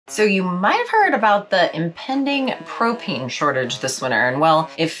So you might have heard about the impending propane shortage this winter. And well,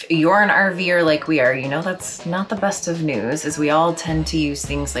 if you're an RVer like we are, you know that's not the best of news, as we all tend to use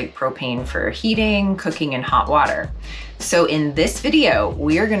things like propane for heating, cooking, and hot water. So in this video,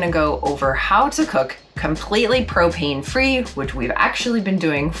 we are gonna go over how to cook completely propane free, which we've actually been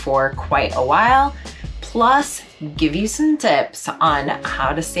doing for quite a while, plus give you some tips on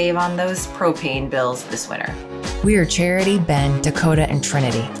how to save on those propane bills this winter. We are Charity, Ben, Dakota, and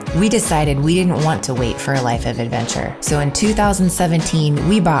Trinity. We decided we didn't want to wait for a life of adventure. So in 2017,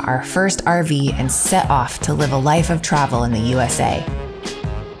 we bought our first RV and set off to live a life of travel in the USA.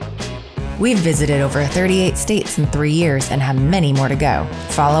 We've visited over 38 states in 3 years and have many more to go.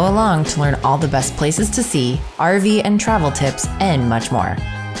 Follow along to learn all the best places to see, RV and travel tips, and much more.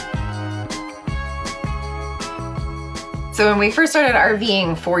 So when we first started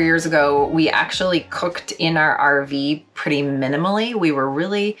RVing 4 years ago, we actually cooked in our RV pretty minimally. We were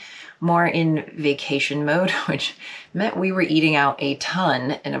really more in vacation mode, which meant we were eating out a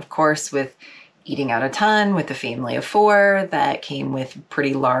ton. And of course, with eating out a ton with a family of 4, that came with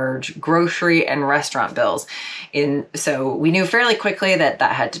pretty large grocery and restaurant bills. And so we knew fairly quickly that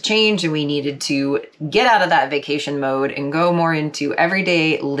that had to change, and we needed to get out of that vacation mode and go more into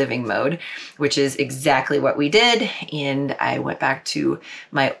everyday living mode, which is exactly what we did. And I went back to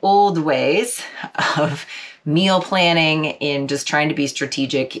my old ways of meal planning and just trying to be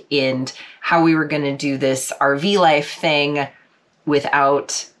strategic in how we were going to do this RV life thing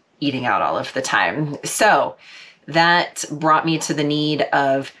without eating out all of the time. So that brought me to the need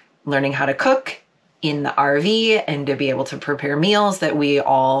of learning how to cook in the RV and to be able to prepare meals that we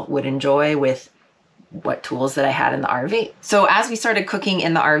all would enjoy with what tools that I had in the RV. So as we started cooking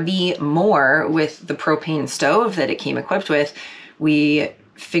in the RV more with the propane stove that it came equipped with, we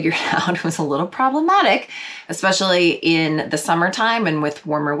figured out it was a little problematic, especially in the summertime and with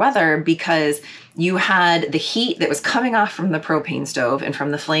warmer weather, because you had the heat that was coming off from the propane stove and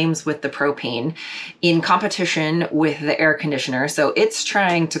from the flames with the propane in competition with the air conditioner. So it's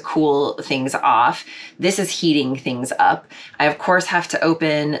trying to cool things off. This is heating things up. I, of course, have to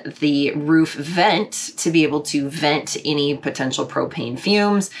open the roof vent to be able to vent any potential propane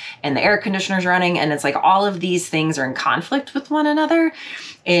fumes, and the air conditioner's running. And it's like all of these things are in conflict with one another.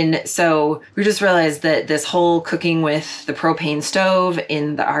 And so we just realized that this whole cooking with the propane stove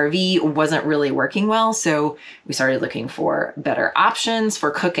in the RV wasn't really working well. So we started looking for better options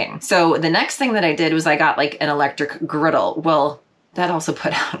for cooking. So the next thing that I did was I got like an electric griddle. Well, that also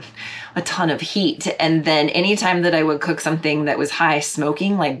put out a ton of heat. And then anytime that I would cook something that was high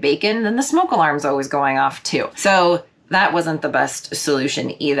smoking, like bacon, then the smoke alarm's always going off too. So that wasn't the best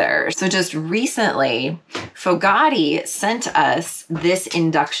solution either. So just recently, Vajdak sent us this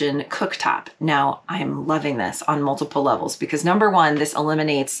induction cooktop. Now, I'm loving this on multiple levels because number one, this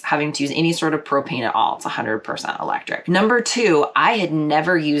eliminates having to use any sort of propane at all. It's 100% electric. Number two, I had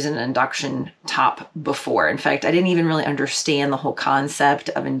never used an induction top before. In fact, I didn't even really understand the whole concept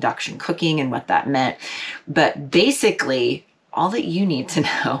of induction cooking and what that meant. But basically, all that you need to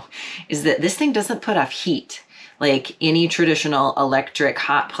know is that this thing doesn't put off heat like any traditional electric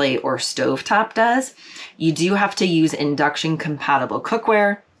hot plate or stovetop does. You do have to use induction compatible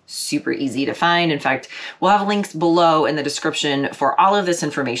cookware. Super easy to find. In fact, we'll have links below in the description for all of this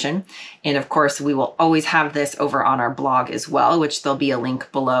information. And of course, we will always have this over on our blog as well, which there'll be a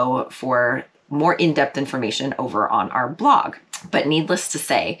link below for more in-depth information over on our blog. But needless to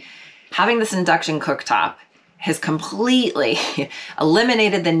say, having this induction cooktop has completely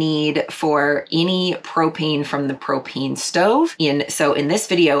eliminated the need for any propane from the propane stove. And so in this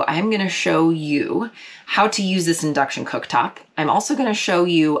video, I'm gonna show you how to use this induction cooktop. I'm also gonna show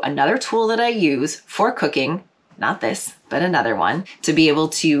you another tool that I use for cooking, not this, but another one, to be able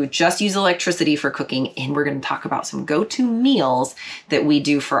to just use electricity for cooking. And we're gonna talk about some go-to meals that we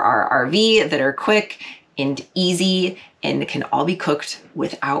do for our RV that are quick and easy and can all be cooked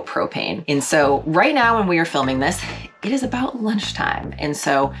without propane. And so right now when we are filming this, it is about lunchtime. And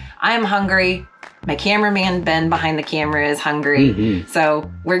so I'm hungry. My cameraman, Ben, behind the camera is hungry.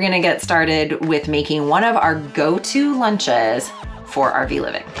 So we're gonna get started with making one of our go-to lunches for RV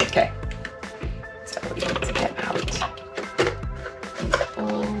living. Okay, so let's get out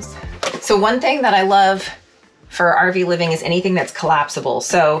bowls. So one thing that I love for RV living is anything that's collapsible.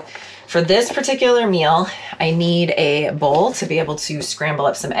 So for this particular meal, I need a bowl to be able to scramble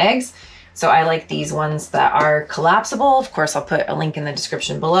up some eggs. So I like these ones that are collapsible. Of course, I'll put a link in the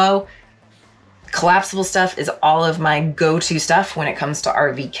description below. Collapsible stuff is all of my go-to stuff when it comes to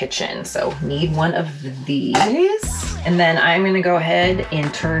RV kitchen. So need one of these. And then I'm gonna go ahead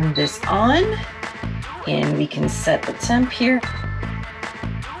and turn this on and we can set the temp here.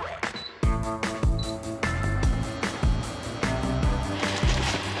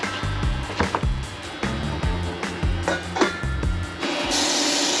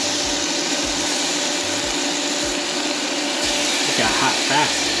 hot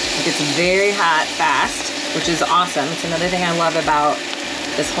fast. It gets very hot fast, which is awesome. It's another thing I love about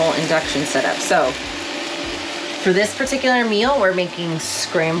this whole induction setup. So for this particular meal, we're making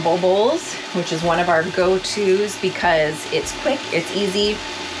scramble bowls, which is one of our go-tos because it's quick, it's easy,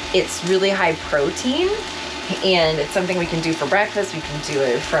 it's really high protein, and it's something we can do for breakfast, we can do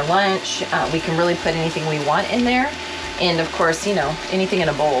it for lunch, we can really put anything we want in there. And of course, you know, anything in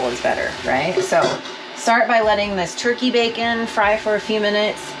a bowl is better, right? So start by letting this turkey bacon fry for a few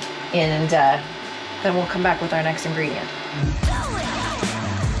minutes, and then we'll come back with our next ingredient.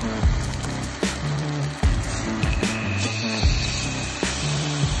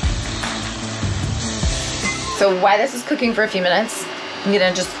 So while this is cooking for a few minutes, I'm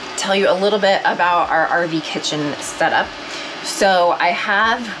gonna just tell you a little bit about our RV kitchen setup. So I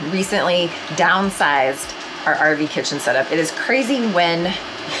have recently downsized our RV kitchen setup. It is crazy when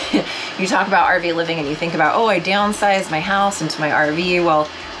you talk about RV living and you think about, oh, I downsized my house into my RV. Well,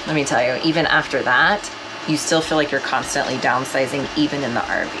 let me tell you, even after that, you still feel like you're constantly downsizing even in the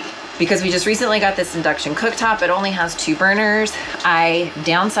RV. Because we just recently got this induction cooktop. It only has 2 burners. I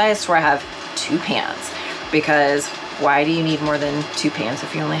downsized where I have 2 pans. Because why do you need more than 2 pans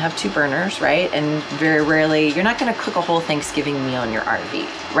if you only have 2 burners, right? And very rarely, you're not gonna cook a whole Thanksgiving meal in your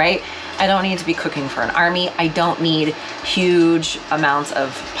RV, right? I don't need to be cooking for an army. I don't need huge amounts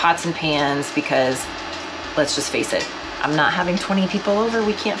of pots and pans because let's just face it, I'm not having 20 people over.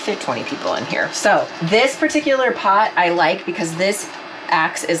 We can't fit 20 people in here. So this particular pot I like because this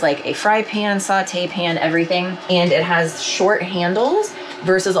acts as like a fry pan, saute pan, everything. And it has short handles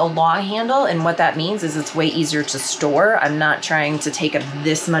versus a long handle. And what that means is it's way easier to store. I'm not trying to take up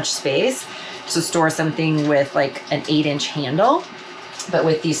this much space to store something with like an 8-inch handle. But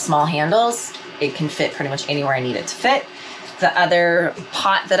with these small handles, it can fit pretty much anywhere I need it to fit. The other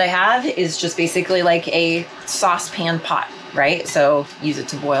pot that I have is just basically like a saucepan pot, right? So use it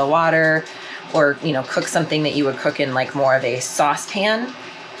to boil water or, you know, cook something that you would cook in like more of a saucepan.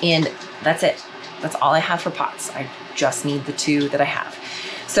 And that's it. That's all I have for pots. I just need the 2 that I have.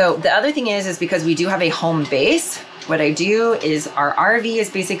 So the other thing is because we do have a home base, what I do is our RV is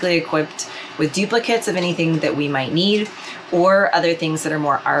basically equipped with duplicates of anything that we might need or other things that are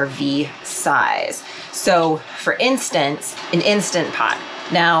more RV size. So for instance, an Instant Pot.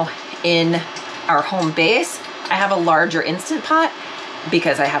 Now in our home base, I have a larger Instant Pot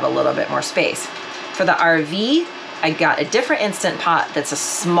because I have a little bit more space. For the RV, I got a different Instant Pot that's a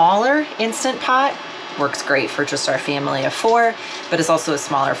smaller Instant Pot. Works great for just our family of 4, but it's also a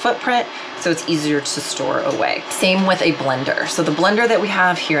smaller footprint, so it's easier to store away. Same with a blender. So the blender that we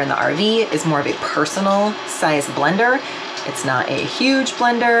have here in the RV is more of a personal size blender. It's not a huge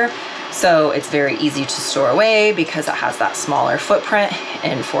blender, so it's very easy to store away because it has that smaller footprint,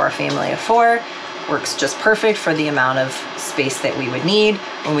 and for a family of 4, works just perfect for the amount of space that we would need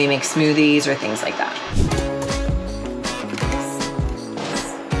when we make smoothies or things like that.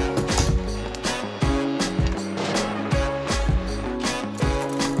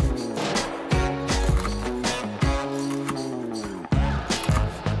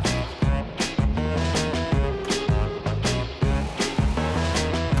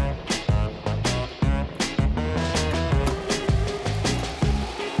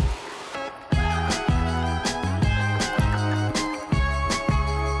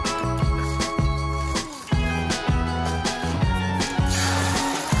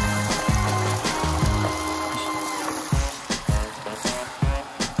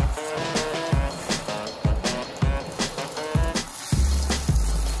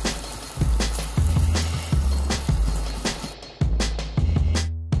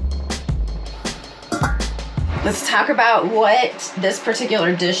 Let's talk about what this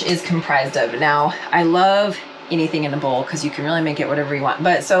particular dish is comprised of. Now, I love anything in a bowl because you can really make it whatever you want.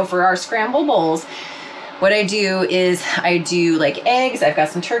 But so for our scramble bowls, what I do is I do like eggs. I've got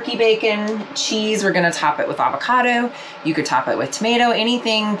some turkey bacon, cheese. We're gonna top it with avocado. You could top it with tomato,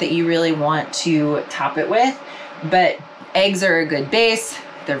 anything that you really want to top it with. But eggs are a good base.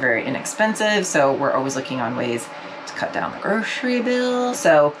 They're very inexpensive. So we're always looking on ways to cut down the grocery bill.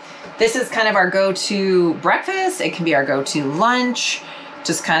 So this is kind of our go-to breakfast. It can be our go-to lunch.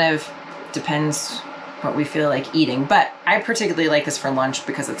 Just kind of depends what we feel like eating. But I particularly like this for lunch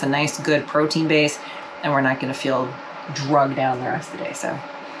because it's a nice, good protein base and we're not gonna feel drugged down the rest of the day. So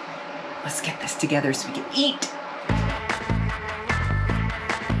let's get this together so we can eat.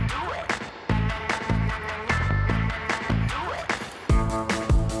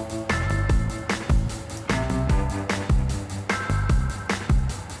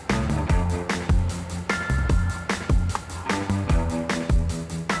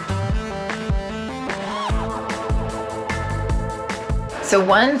 So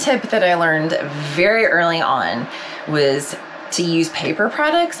one tip that I learned very early on was to use paper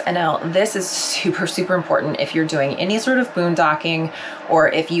products. And now this is super, super important if you're doing any sort of boondocking or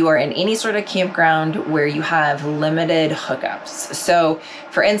if you are in any sort of campground where you have limited hookups. So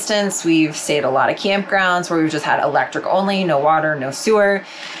for instance, we've stayed at a lot of campgrounds where we've just had electric only, no water, no sewer,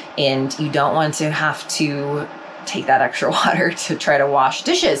 and you don't want to have to take that extra water to try to wash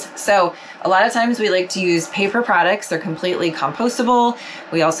dishes. So a lot of times we like to use paper products. They're completely compostable.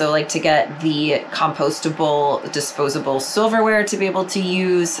 We also like to get the compostable disposable silverware to be able to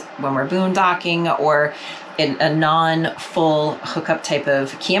use when we're boondocking or in a non-full hookup type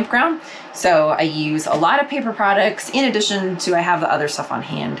of campground. So I use a lot of paper products in addition to I have the other stuff on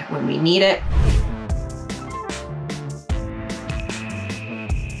hand when we need it.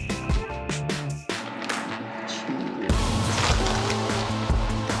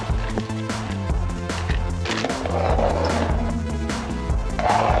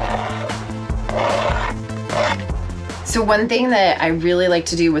 So one thing that I really like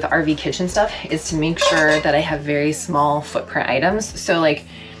to do with RV kitchen stuff is to make sure that I have very small footprint items. So like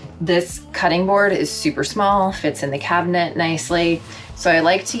this cutting board is super small, fits in the cabinet nicely. So I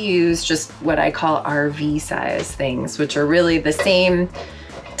like to use just what I call RV size things, which are really the same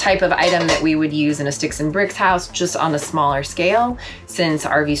type of item that we would use in a sticks and bricks house, just on a smaller scale, since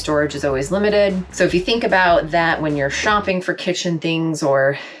RV storage is always limited. So if you think about that when you're shopping for kitchen things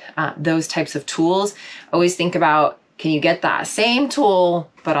or those types of tools, always think about, can you get that same tool,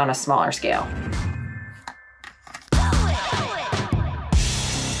 but on a smaller scale?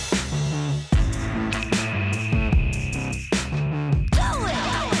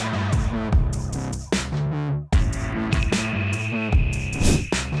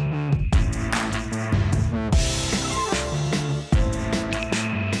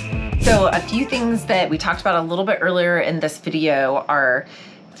 So a few things that we talked about a little bit earlier in this video are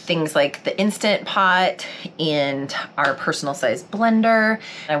things like the Instant Pot and our personal size blender.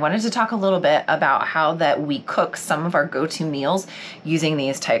 I wanted to talk a little bit about how that we cook some of our go-to meals using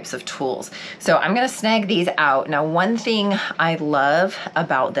these types of tools. So I'm gonna snag these out. Now, one thing I love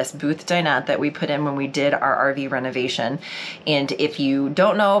about this booth dinette that we put in when we did our RV renovation, and if you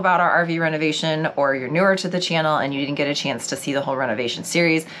don't know about our RV renovation or you're newer to the channel and you didn't get a chance to see the whole renovation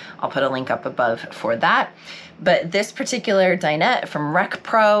series, I'll put a link up above for that. But this particular dinette from Rec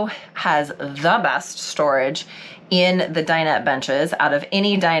Pro has the best storage in the dinette benches out of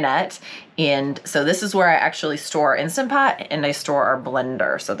any dinette. And so this is where I actually store our Instant Pot and I store our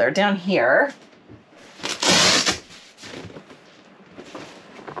blender. So they're down here.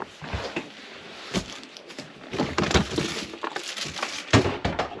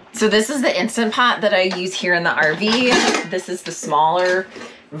 So this is the Instant Pot that I use here in the RV. This is the smaller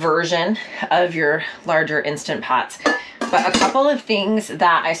version of your larger Instant Pots. But a couple of things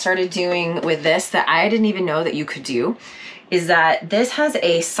that I started doing with this that I didn't even know that you could do is that this has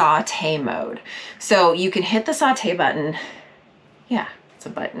a saute mode. So you can hit the saute button. Yeah, it's a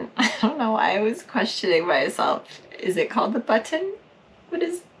button. I don't know why I was questioning myself. Is it called the button? What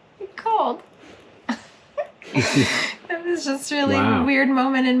is it called? It was just really a weird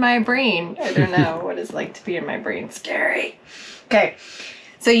moment in my brain. I don't know what it's like to be in my brain. Scary. Okay.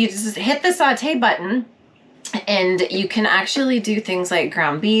 So you just hit the saute button and you can actually do things like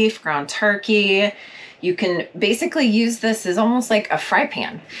ground beef, ground turkey. You can basically use this as almost like a fry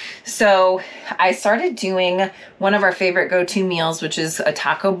pan. So I started doing one of our favorite go-to meals, which is a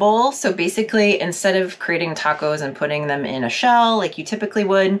taco bowl. So basically, instead of creating tacos and putting them in a shell like you typically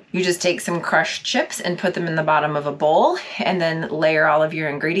would, you just take some crushed chips and put them in the bottom of a bowl and then layer all of your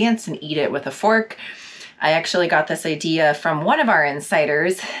ingredients and eat it with a fork. I actually got this idea from one of our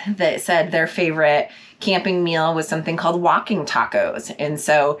insiders that said their favorite camping meal was something called walking tacos. And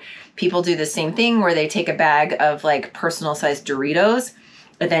so people do the same thing where they take a bag of like personal sized Doritos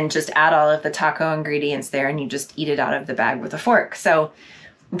and then just add all of the taco ingredients there and you just eat it out of the bag with a fork. So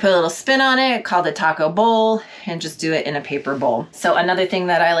you put a little spin on it, call it taco bowl, and just do it in a paper bowl. So another thing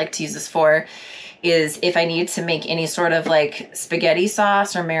that I like to use this for is if I need to make any sort of like spaghetti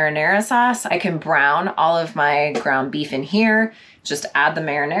sauce or marinara sauce, I can brown all of my ground beef in here, just add the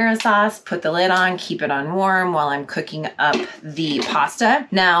marinara sauce, put the lid on, keep it on warm while I'm cooking up the pasta.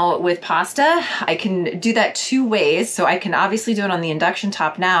 Now with pasta, I can do that two ways. So I can obviously do it on the induction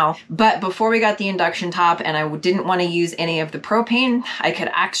top now, but before we got the induction top and I didn't want to use any of the propane, I could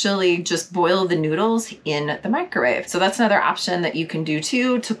actually just boil the noodles in the microwave. So that's another option that you can do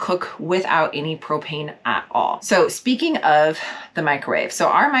too, to cook without any propane at all. So speaking of the microwave, so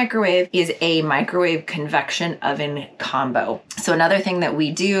our microwave is a microwave convection oven combo. So So another thing that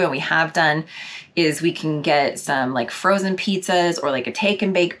we do and we have done is we can get some like frozen pizzas or like a take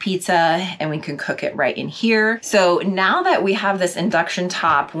and bake pizza, and we can cook it right in here. So now that we have this induction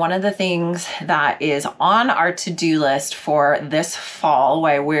top, one of the things that is on our to-do list for this fall,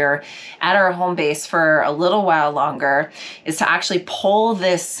 while we're at our home base for a little while longer, is to actually pull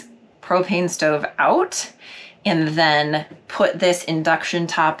this propane stove out and then put this induction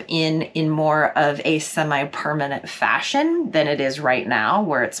top in more of a semi-permanent fashion than it is right now,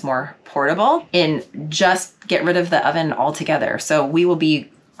 where it's more portable, and just get rid of the oven altogether. So we will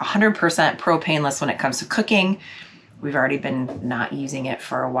be 100% propaneless when it comes to cooking. We've already been not using it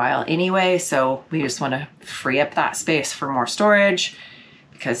for a while anyway, so we just want to free up that space for more storage,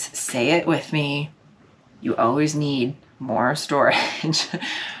 because say it with me, you always need more storage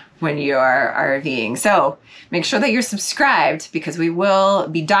when you are RVing. So make sure that you're subscribed, because we will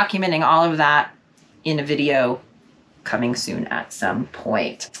be documenting all of that in a video coming soon at some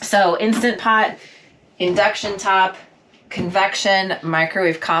point. So Instant Pot, induction top, convection,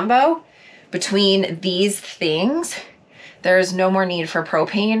 microwave combo. Between these things, there's no more need for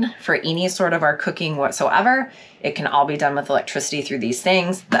propane for any sort of our cooking whatsoever. It can all be done with electricity through these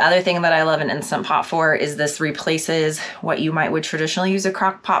things. The other thing that I love an Instant Pot for is this replaces what you would traditionally use a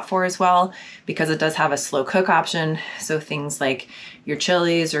crock pot for as well, because it does have a slow cook option. So things like your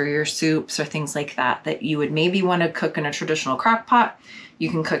chilies or your soups or things like that that you would maybe want to cook in a traditional crock pot, you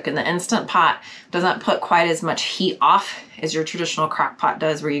can cook in the Instant Pot. Doesn't put quite as much heat off as your traditional crock pot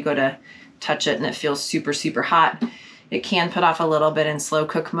does, where you go to touch it and it feels super, super hot. It can put off a little bit in slow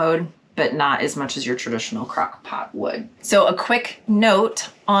cook mode, but not as much as your traditional crock pot would. So a quick note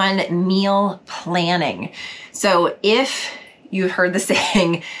on meal planning. So if you've heard the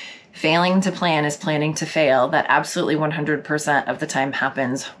saying, failing to plan is planning to fail, that absolutely 100% of the time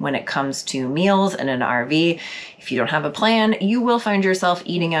happens when it comes to meals in an RV. If you don't have a plan, you will find yourself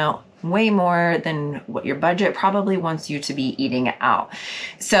eating out way more than what your budget probably wants you to be eating out.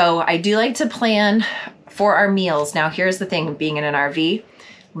 So I do like to plan for our meals. Now here's the thing, being in an RV,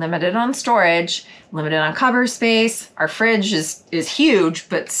 limited on storage, limited on cupboard space. Our fridge is huge,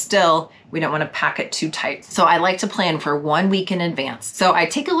 but still we don't want to pack it too tight. So I like to plan for 1 week in advance. So I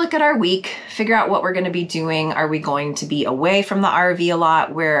take a look at our week, figure out what we're going to be doing. Are we going to be away from the RV a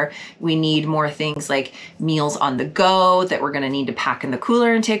lot, where we need more things like meals on the go that we're going to need to pack in the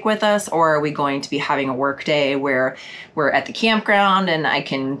cooler and take with us? Or are we going to be having a work day where we're at the campground and I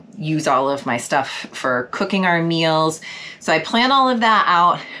can use all of my stuff for cooking our meals? So I plan all of that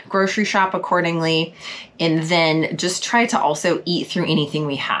out, grocery shop accordingly, and then just try to also eat through anything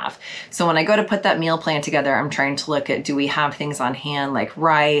we have. So when I go to put that meal plan together, I'm trying to look at, do we have things on hand like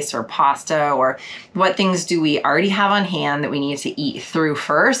rice or pasta, or what things do we already have on hand that we need to eat through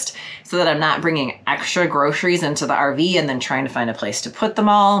first, so that I'm not bringing extra groceries into the RV and then trying to find a place to put them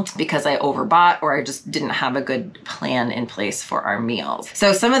all because I overbought or I just didn't have a good plan in place for our meals.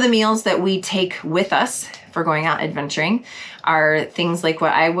 So some of the meals that we take with us for going out adventuring are things like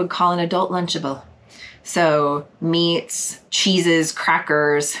what I would call an adult Lunchable. So meats, cheeses,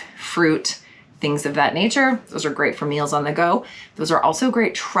 crackers, fruit, things of that nature. Those are great for meals on the go. Those are also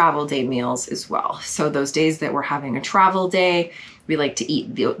great travel day meals as well. So those days that we're having a travel day, we like to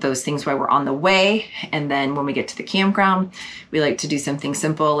eat those things while we're on the way. And then when we get to the campground, we like to do something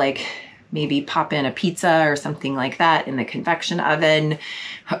simple like maybe pop in a pizza or something like that in the convection oven,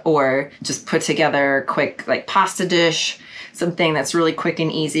 or just put together a quick like pasta dish, something that's really quick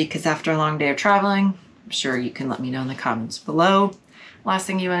and easy, because after a long day of traveling, I'm sure you can let me know in the comments below. Last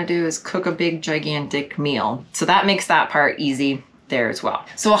thing you want to do is cook a big gigantic meal. So that makes that part easy there as well.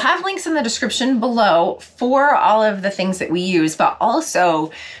 So I'll have links in the description below for all of the things that we use, but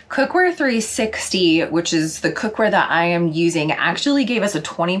also Cookware 360, which is the cookware that I am using, actually gave us a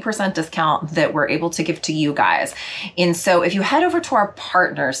 20% discount that we're able to give to you guys. And so if you head over to our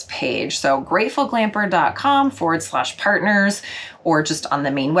partners page, so gratefulglamper.com/partners, or just on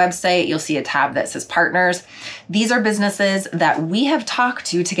the main website, you'll see a tab that says partners. These are businesses that we have talked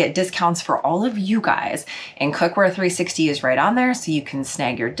to get discounts for all of you guys. And Cookware 360 is right on there, so you can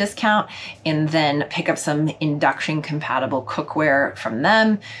snag your discount and then pick up some induction compatible cookware from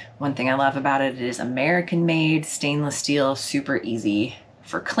them. One thing I love about it is American made, stainless steel, super easy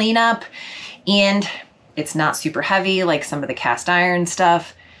for cleanup. And it's not super heavy like some of the cast iron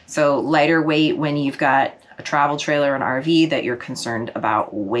stuff. So lighter weight when you've got a travel trailer and RV that you're concerned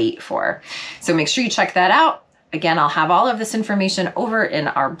about weight for. So make sure you check that out. Again, I'll have all of this information over in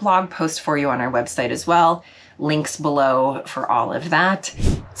our blog post for you on our website as well. links below for all of that.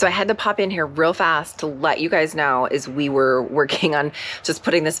 So I had to pop in here real fast to let you guys know, as we were working on just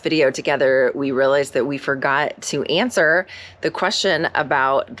putting this video together, we realized that we forgot to answer the question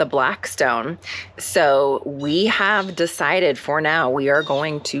about the Blackstone. So we have decided for now we are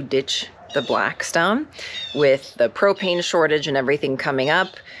going to ditch the Blackstone. With the propane shortage and everything coming up,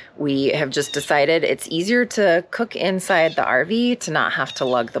 we have just decided it's easier to cook inside the RV to not have to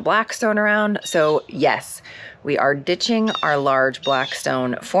lug the Blackstone around. So yes, we are ditching our large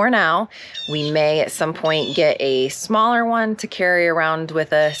Blackstone for now. We may at some point get a smaller one to carry around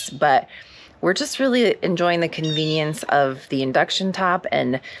with us, but we're just really enjoying the convenience of the induction top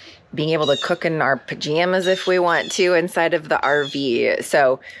and being able to cook in our pajamas if we want to inside of the RV.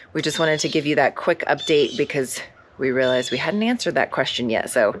 So we just wanted to give you that quick update because we realized we hadn't answered that question yet.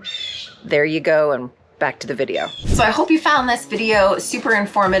 So there you go, and back to the video. So I hope you found this video super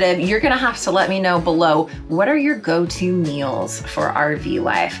informative. You're gonna have to let me know below, what are your go-to meals for RV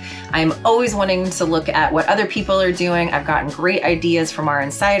life? I'm always wanting to look at what other people are doing. I've gotten great ideas from our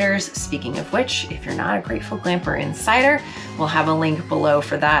insiders. Speaking of which, if you're not a Grateful Glamper insider, we'll have a link below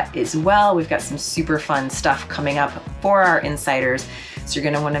for that as well. We've got some super fun stuff coming up for our insiders. So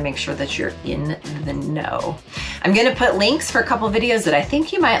you're gonna wanna make sure that you're in the know. I'm gonna put links for a couple videos that I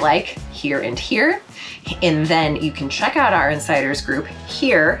think you might like here and here. And then you can check out our insiders group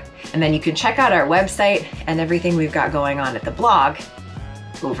here. And then you can check out our website and everything we've got going on at the blog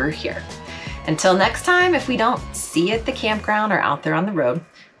over here. Until next time, if we don't see you at the campground or out there on the road,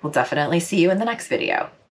 we'll definitely see you in the next video.